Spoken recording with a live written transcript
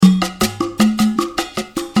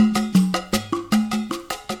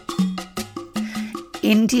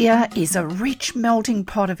India is a rich melting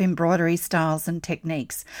pot of embroidery styles and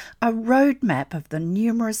techniques, a roadmap of the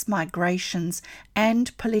numerous migrations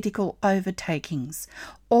and political overtakings,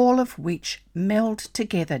 all of which meld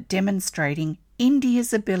together, demonstrating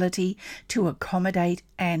India's ability to accommodate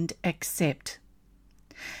and accept.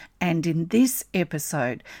 And in this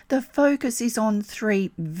episode, the focus is on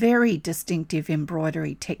three very distinctive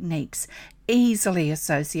embroidery techniques easily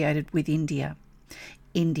associated with India: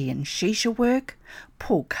 Indian Shisha work,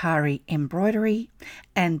 Phulkari embroidery,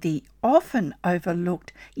 and the often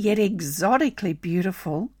overlooked yet exotically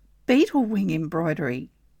beautiful Beatle Wing embroidery.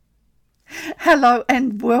 Hello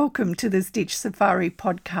and welcome to the Stitch Safari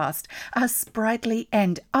podcast, a sprightly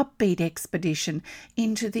and upbeat expedition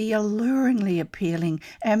into the alluringly appealing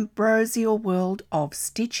ambrosial world of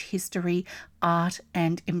stitch history, art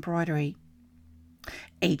and embroidery.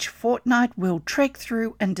 Each fortnight we'll trek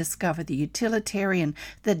through and discover the utilitarian,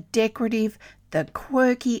 the decorative, the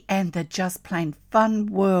quirky and the just plain fun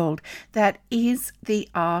world that is the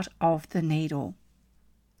art of the needle.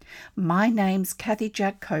 My name's Kathy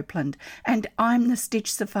Jack Copeland and I'm the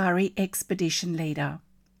Stitch Safari Expedition Leader.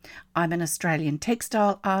 I'm an Australian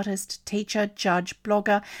textile artist, teacher, judge,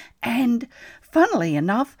 blogger and, funnily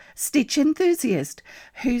enough, stitch enthusiast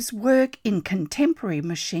whose work in contemporary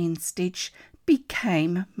machine stitch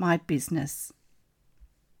became my business.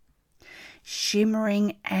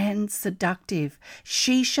 Shimmering and seductive,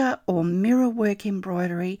 Shisha or mirrorwork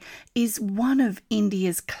embroidery is one of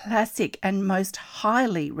India's classic and most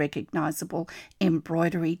highly recognisable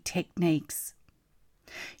embroidery techniques.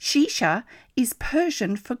 Shisha is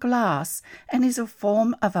Persian for glass and is a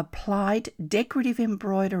form of applied decorative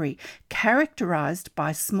embroidery characterised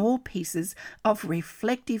by small pieces of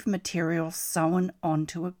reflective material sewn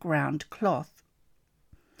onto a ground cloth.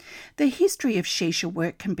 The history of Shisha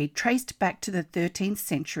work can be traced back to the 13th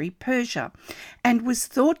century Persia and was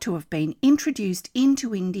thought to have been introduced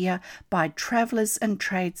into India by travellers and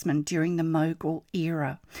tradesmen during the Mughal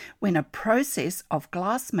era, when a process of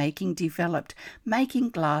glass making developed, making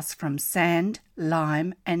glass from sand,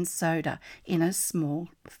 lime and soda in a small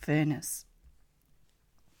furnace.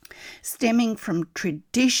 Stemming from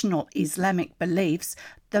traditional Islamic beliefs,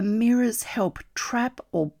 the mirrors help trap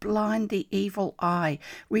or blind the evil eye,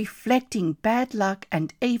 reflecting bad luck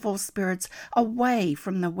and evil spirits away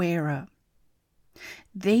from the wearer.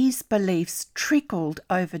 These beliefs trickled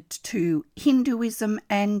over to Hinduism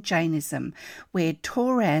and Jainism, where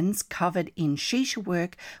torans covered in Shisha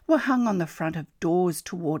work were hung on the front of doors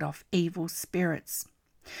to ward off evil spirits.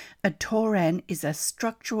 A toran is a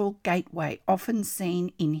structural gateway often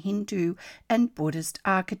seen in Hindu and Buddhist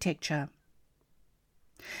architecture.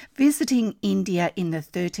 Visiting India in the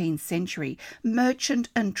 13th century, merchant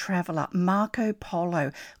and traveller Marco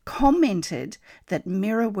Polo commented that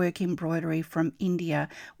mirrorwork embroidery from India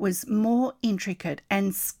was more intricate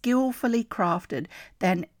and skillfully crafted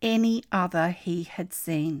than any other he had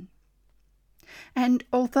seen. And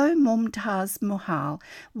although Mumtaz Mahal,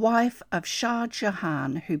 wife of Shah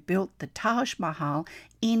Jahan, who built the Taj Mahal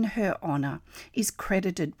in her honour, is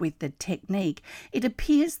credited with the technique, it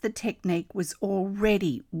appears the technique was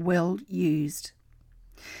already well used.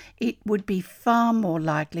 It would be far more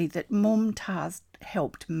likely that Mumtaz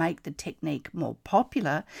helped make the technique more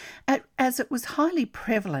popular, as it was highly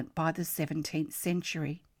prevalent by the 17th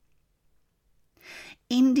century.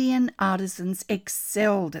 Indian artisans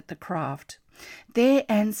excelled at the craft. Their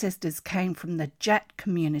ancestors came from the Jat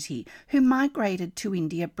community who migrated to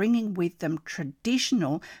India, bringing with them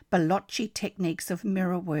traditional Balochi techniques of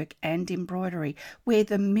mirrorwork and embroidery, where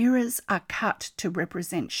the mirrors are cut to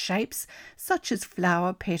represent shapes such as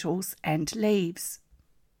flower petals and leaves.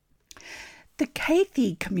 The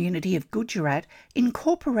Kathi community of Gujarat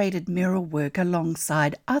incorporated mirrorwork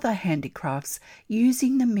alongside other handicrafts,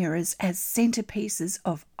 using the mirrors as centerpieces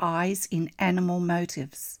of eyes in animal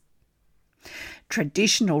motifs.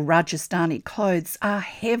 Traditional Rajasthani clothes are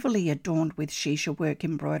heavily adorned with Shisha work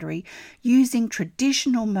embroidery, using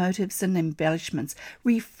traditional motifs and embellishments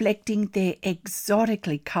reflecting their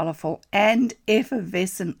exotically colourful and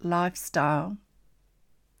effervescent lifestyle.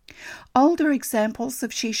 Older examples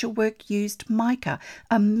of Shisha work used mica,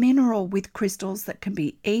 a mineral with crystals that can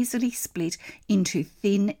be easily split into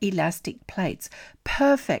thin elastic plates,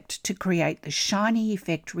 perfect to create the shiny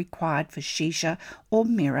effect required for Shisha or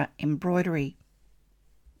mirror embroidery.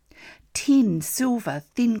 Tin, silver,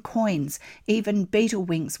 thin coins, even beetle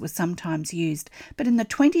wings were sometimes used, but in the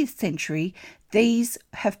 20th century these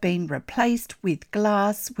have been replaced with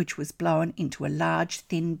glass which was blown into a large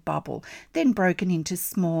thin bubble, then broken into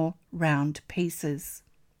small round pieces.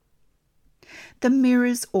 The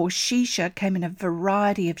mirrors or Shisha came in a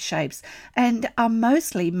variety of shapes and are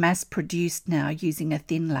mostly mass-produced now using a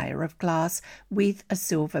thin layer of glass with a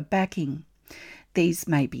silver backing. These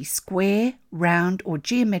may be square, round or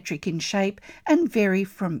geometric in shape and vary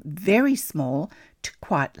from very small to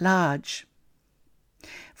quite large.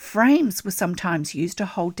 Frames were sometimes used to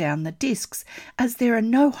hold down the discs, as there are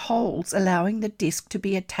no holes allowing the disc to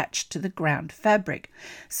be attached to the ground fabric,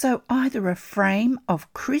 so either a frame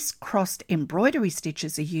of criss-crossed embroidery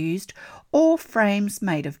stitches are used, or frames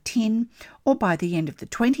made of tin, or by the end of the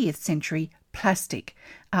 20th century, plastic,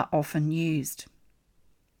 are often used.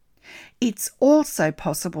 It's also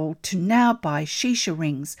possible to now buy Shisha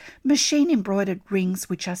rings, machine-embroidered rings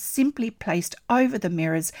which are simply placed over the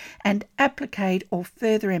mirrors and appliqued or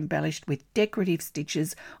further embellished with decorative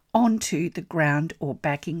stitches onto the ground or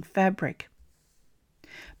backing fabric.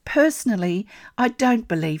 Personally, I don't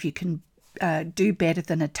believe you can do better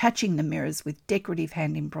than attaching the mirrors with decorative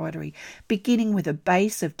hand embroidery, beginning with a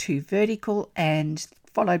base of 2 vertical and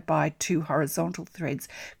followed by 2 horizontal threads,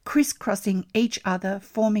 crisscrossing each other,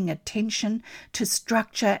 forming a tension to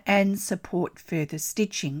structure and support further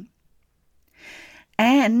stitching.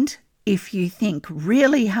 And if you think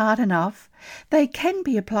really hard enough, they can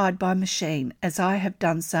be applied by machine, as I have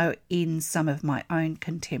done so in some of my own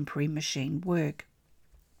contemporary machine work.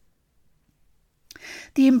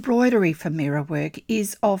 The embroidery for mirror work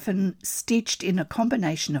is often stitched in a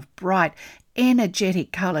combination of bright,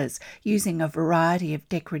 energetic colours using a variety of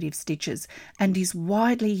decorative stitches and is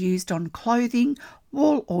widely used on clothing,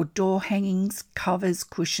 wall or door hangings, covers,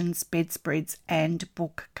 cushions, bedspreads and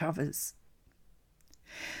book covers.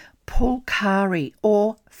 Phulkari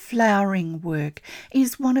or flowering work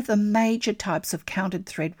is one of the major types of counted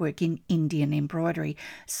thread work in Indian embroidery,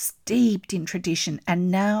 steeped in tradition and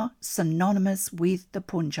now synonymous with the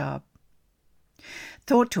Punjab.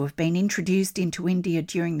 Thought to have been introduced into India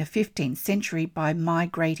during the 15th century by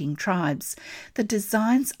migrating tribes, the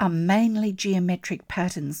designs are mainly geometric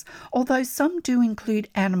patterns, although some do include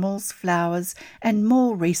animals, flowers, and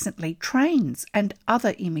more recently trains and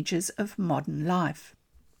other images of modern life.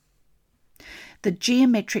 The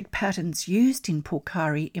geometric patterns used in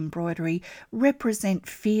Phulkari embroidery represent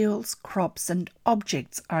fields, crops, and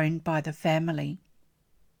objects owned by the family.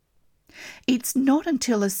 It's not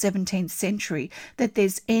until the 17th century that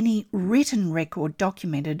there's any written record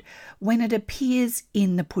documented when it appears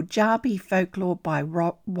in the Punjabi folklore by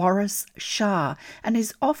Waris Shah and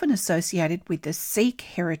is often associated with the Sikh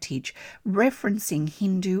heritage, referencing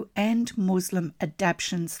Hindu and Muslim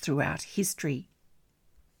adaptations throughout history.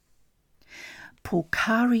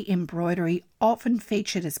 Phulkari embroidery, often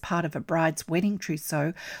featured as part of a bride's wedding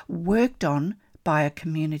trousseau, worked on by a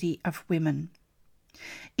community of women.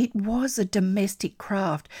 It was a domestic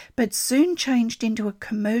craft, but soon changed into a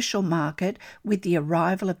commercial market with the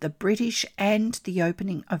arrival of the British and the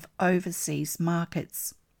opening of overseas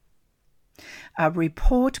markets. A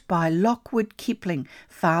report by Lockwood Kipling,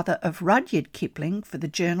 father of Rudyard Kipling for the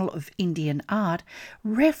Journal of Indian Art,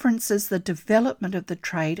 references the development of the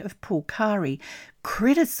trade of Phulkari,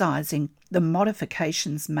 criticising the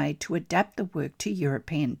modifications made to adapt the work to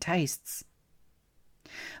European tastes.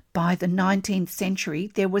 By the 19th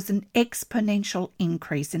century, there was an exponential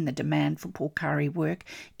increase in the demand for Phulkari work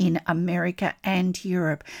in America and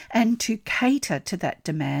Europe, and to cater to that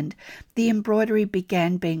demand, the embroidery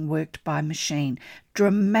began being worked by machine,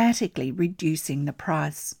 dramatically reducing the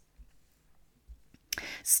price.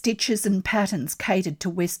 Stitches and patterns catered to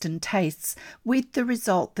Western tastes, with the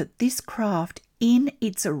result that this craft in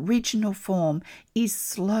its original form is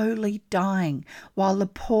slowly dying, while the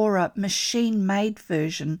poorer machine-made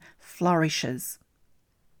version flourishes.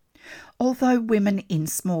 Although women in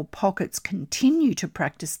small pockets continue to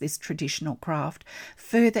practice this traditional craft,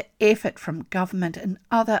 further effort from government and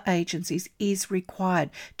other agencies is required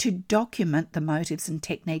to document the motives and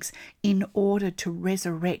techniques in order to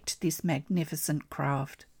resurrect this magnificent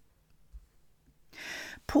craft.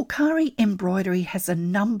 Phulkari embroidery has a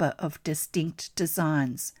number of distinct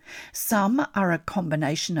designs. Some are a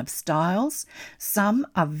combination of styles, some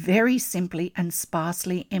are very simply and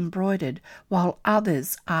sparsely embroidered, while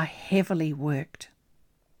others are heavily worked.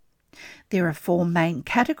 There are 4 main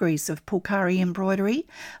categories of Phulkari embroidery.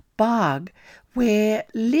 Barg, where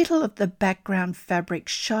little of the background fabric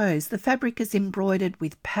shows. The fabric is embroidered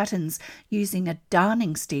with patterns using a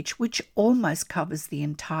darning stitch which almost covers the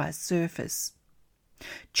entire surface.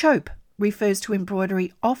 Chope refers to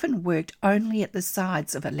embroidery often worked only at the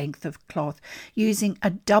sides of a length of cloth, using a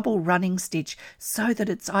double running stitch so that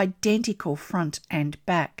it's identical front and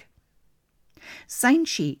back.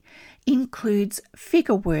 Sainchi includes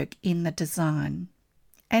figure work in the design.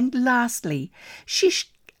 And lastly, shish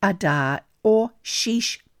adar or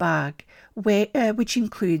shish bag, which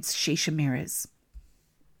includes shisha mirrors.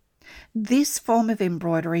 This form of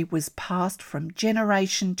embroidery was passed from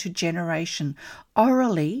generation to generation,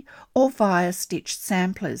 orally or via stitched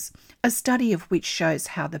samplers, a study of which shows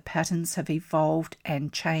how the patterns have evolved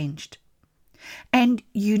and changed. And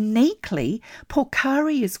uniquely,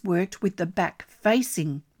 Phulkari is worked with the back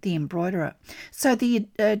facing the embroiderer, so the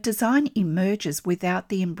design emerges without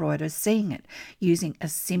the embroiderer seeing it, using a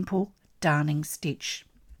simple darning stitch.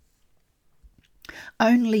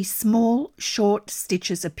 Only small, short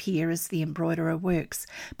stitches appear as the embroiderer works,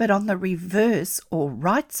 but on the reverse or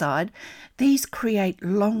right side, these create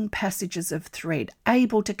long passages of thread,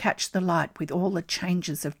 able to catch the light with all the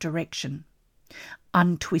changes of direction.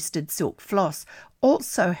 Untwisted silk floss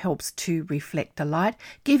also helps to reflect the light,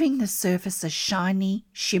 giving the surface a shiny,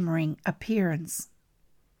 shimmering appearance.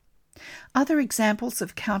 Other examples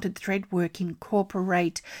of counted thread work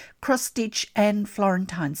incorporate cross-stitch and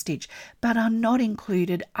Florentine stitch, but are not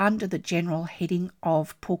included under the general heading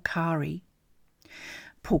of Phulkari.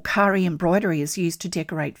 Phulkari embroidery is used to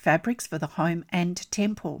decorate fabrics for the home and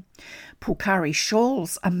temple. Phulkari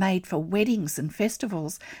shawls are made for weddings and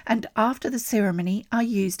festivals, and after the ceremony are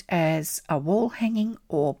used as a wall hanging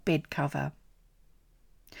or bed cover.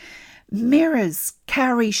 Mirrors,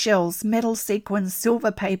 cowrie shells, metal sequins,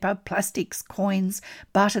 silver paper, plastics, coins,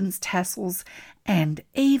 buttons, tassels, and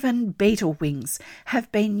even beetle wings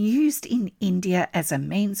have been used in India as a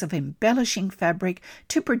means of embellishing fabric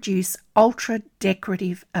to produce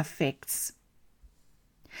ultra-decorative effects.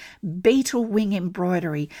 Beetle Wing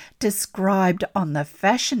embroidery, described on the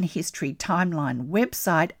Fashion History Timeline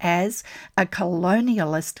website as a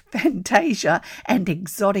colonialist fantasia and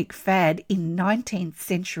exotic fad in 19th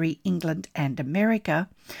century England and America,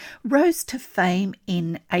 rose to fame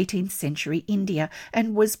in 18th century India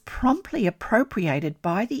and was promptly appropriated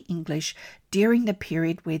by the English during the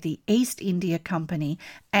period where the East India Company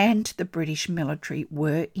and the British military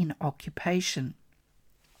were in occupation.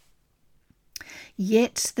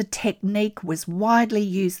 Yet the technique was widely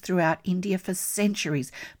used throughout India for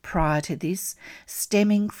centuries prior to this,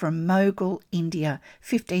 stemming from Mughal India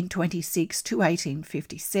 1526 to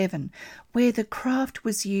 1857, where the craft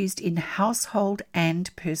was used in household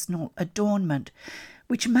and personal adornment,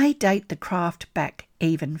 which may date the craft back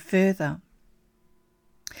even further.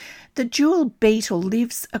 The jewel beetle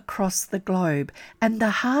lives across the globe, and the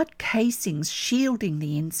hard casings shielding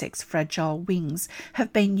the insect's fragile wings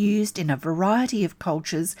have been used in a variety of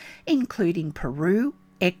cultures, including Peru,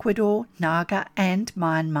 Ecuador, Naga, and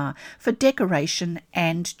Myanmar, for decoration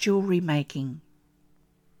and jewellery making.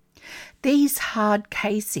 These hard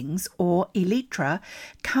casings, or elytra,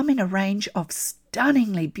 come in a range of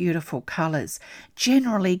stunningly beautiful colours,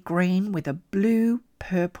 generally green with a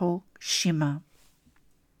blue-purple shimmer.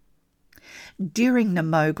 During the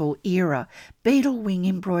Mughal era, beetle wing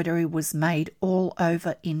embroidery was made all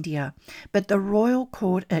over India, but the royal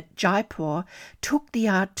court at Jaipur took the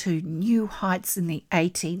art to new heights in the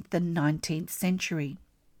 18th and 19th century.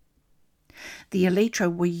 The elytra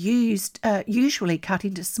were usually cut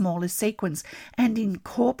into smaller sequins and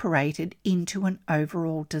incorporated into an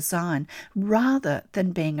overall design rather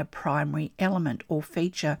than being a primary element or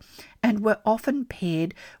feature, and were often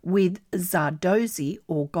paired with zardozi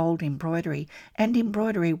or gold embroidery and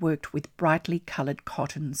embroidery worked with brightly coloured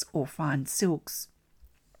cottons or fine silks.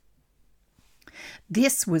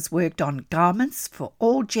 This was worked on garments for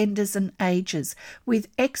all genders and ages, with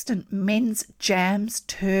extant men's jams,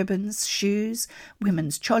 turbans, shoes,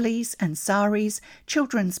 women's cholis and saris,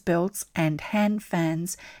 children's belts and hand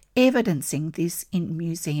fans, evidencing this in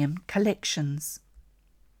museum collections.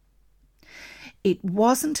 It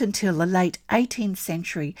wasn't until the late 18th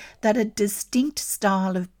century that a distinct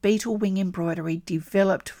style of beetle wing embroidery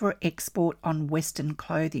developed for export on Western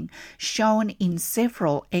clothing, shown in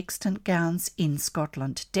several extant gowns in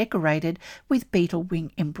Scotland, decorated with beetle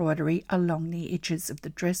wing embroidery along the edges of the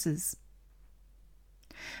dresses.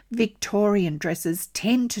 Victorian dresses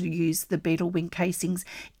tend to use the beetle wing casings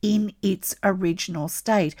in its original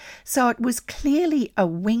state, so it was clearly a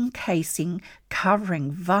wing casing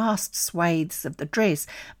covering vast swathes of the dress,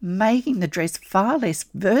 making the dress far less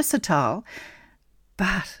versatile,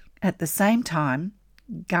 but at the same time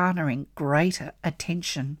garnering greater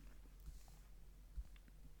attention.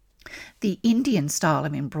 The Indian style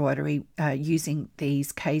of embroidery using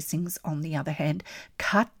these casings, on the other hand,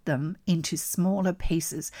 cut them into smaller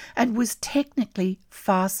pieces and was technically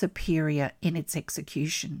far superior in its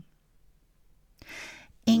execution.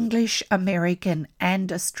 English, American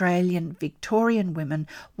and Australian Victorian women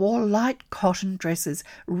wore light cotton dresses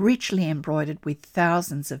richly embroidered with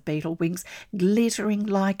thousands of beetle wings glittering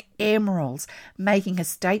like emeralds, making a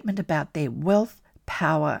statement about their wealth,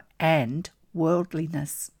 power and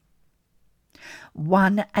worldliness.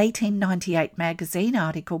 One 1898 magazine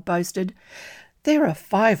article boasted, "There are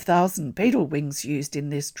 5,000 beetle wings used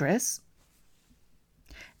in this dress."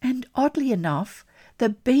 And oddly enough, the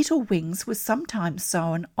beetle wings were sometimes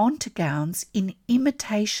sewn onto gowns in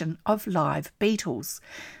imitation of live beetles.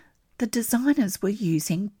 The designers were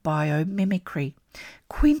using biomimicry,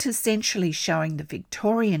 quintessentially showing the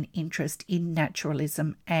Victorian interest in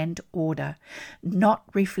naturalism and order, not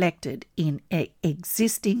reflected in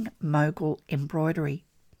existing Mogul embroidery.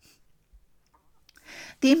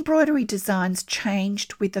 The embroidery designs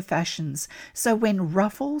changed with the fashions, so when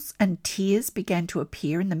ruffles and tiers began to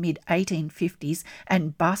appear in the mid-1850s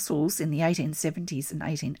and bustles in the 1870s and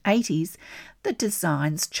 1880s, the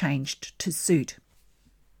designs changed to suit.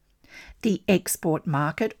 The export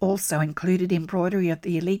market also included embroidery of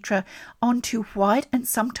the elytra onto white and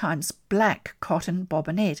sometimes black cotton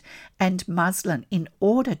bobinette and muslin in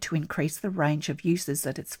order to increase the range of uses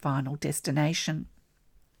at its final destination.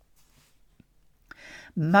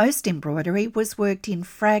 Most embroidery was worked in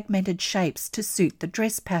fragmented shapes to suit the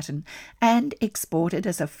dress pattern and exported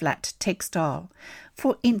as a flat textile.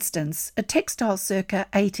 For instance, a textile circa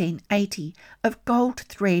 1880 of gold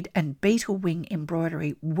thread and beetle wing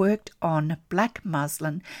embroidery worked on black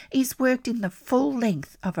muslin is worked in the full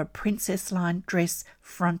length of a princess line dress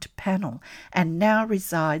front panel and now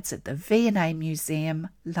resides at the V&A Museum,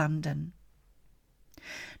 London.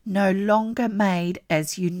 No longer made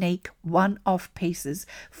as unique one-off pieces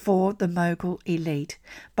for the Mogul elite.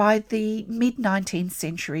 By the mid-19th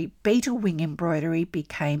century, beetle wing embroidery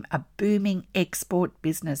became a booming export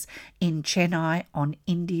business in Chennai on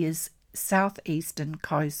India's southeastern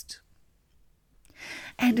coast.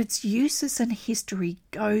 And its uses and history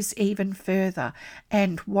goes even further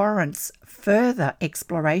and warrants further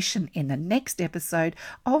exploration in the next episode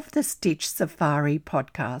of the Stitch Safari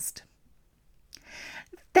podcast.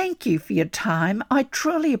 Thank you for your time. I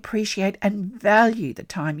truly appreciate and value the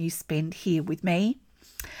time you spend here with me.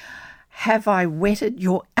 Have I whetted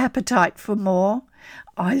your appetite for more?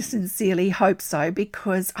 I sincerely hope so,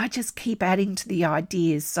 because I just keep adding to the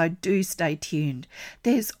ideas, so do stay tuned.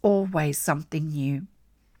 There's always something new.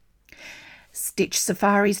 Stitch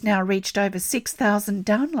Safari's now reached over 6,000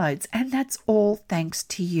 downloads, and that's all thanks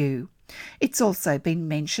to you. It's also been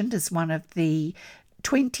mentioned as one of the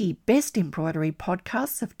 20 Best Embroidery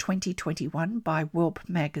Podcasts of 2021 by Whelp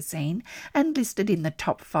magazine and listed in the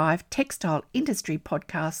top 5 textile industry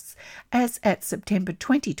podcasts as at September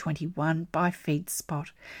 2021 by FeedSpot,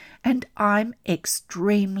 and I'm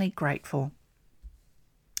extremely grateful.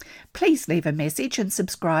 Please leave a message and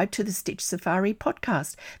subscribe to the Stitch Safari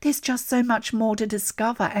podcast. There's just so much more to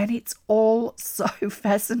discover and it's all so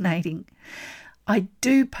fascinating. I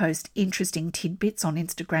do post interesting tidbits on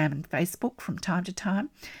Instagram and Facebook from time to time,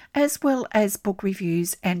 as well as book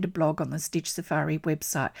reviews and a blog on the Stitch Safari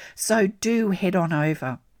website, so do head on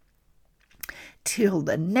over. Till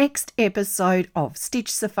the next episode of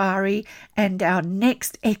Stitch Safari and our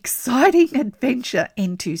next exciting adventure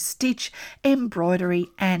into stitch, embroidery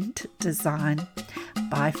and design.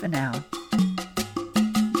 Bye for now.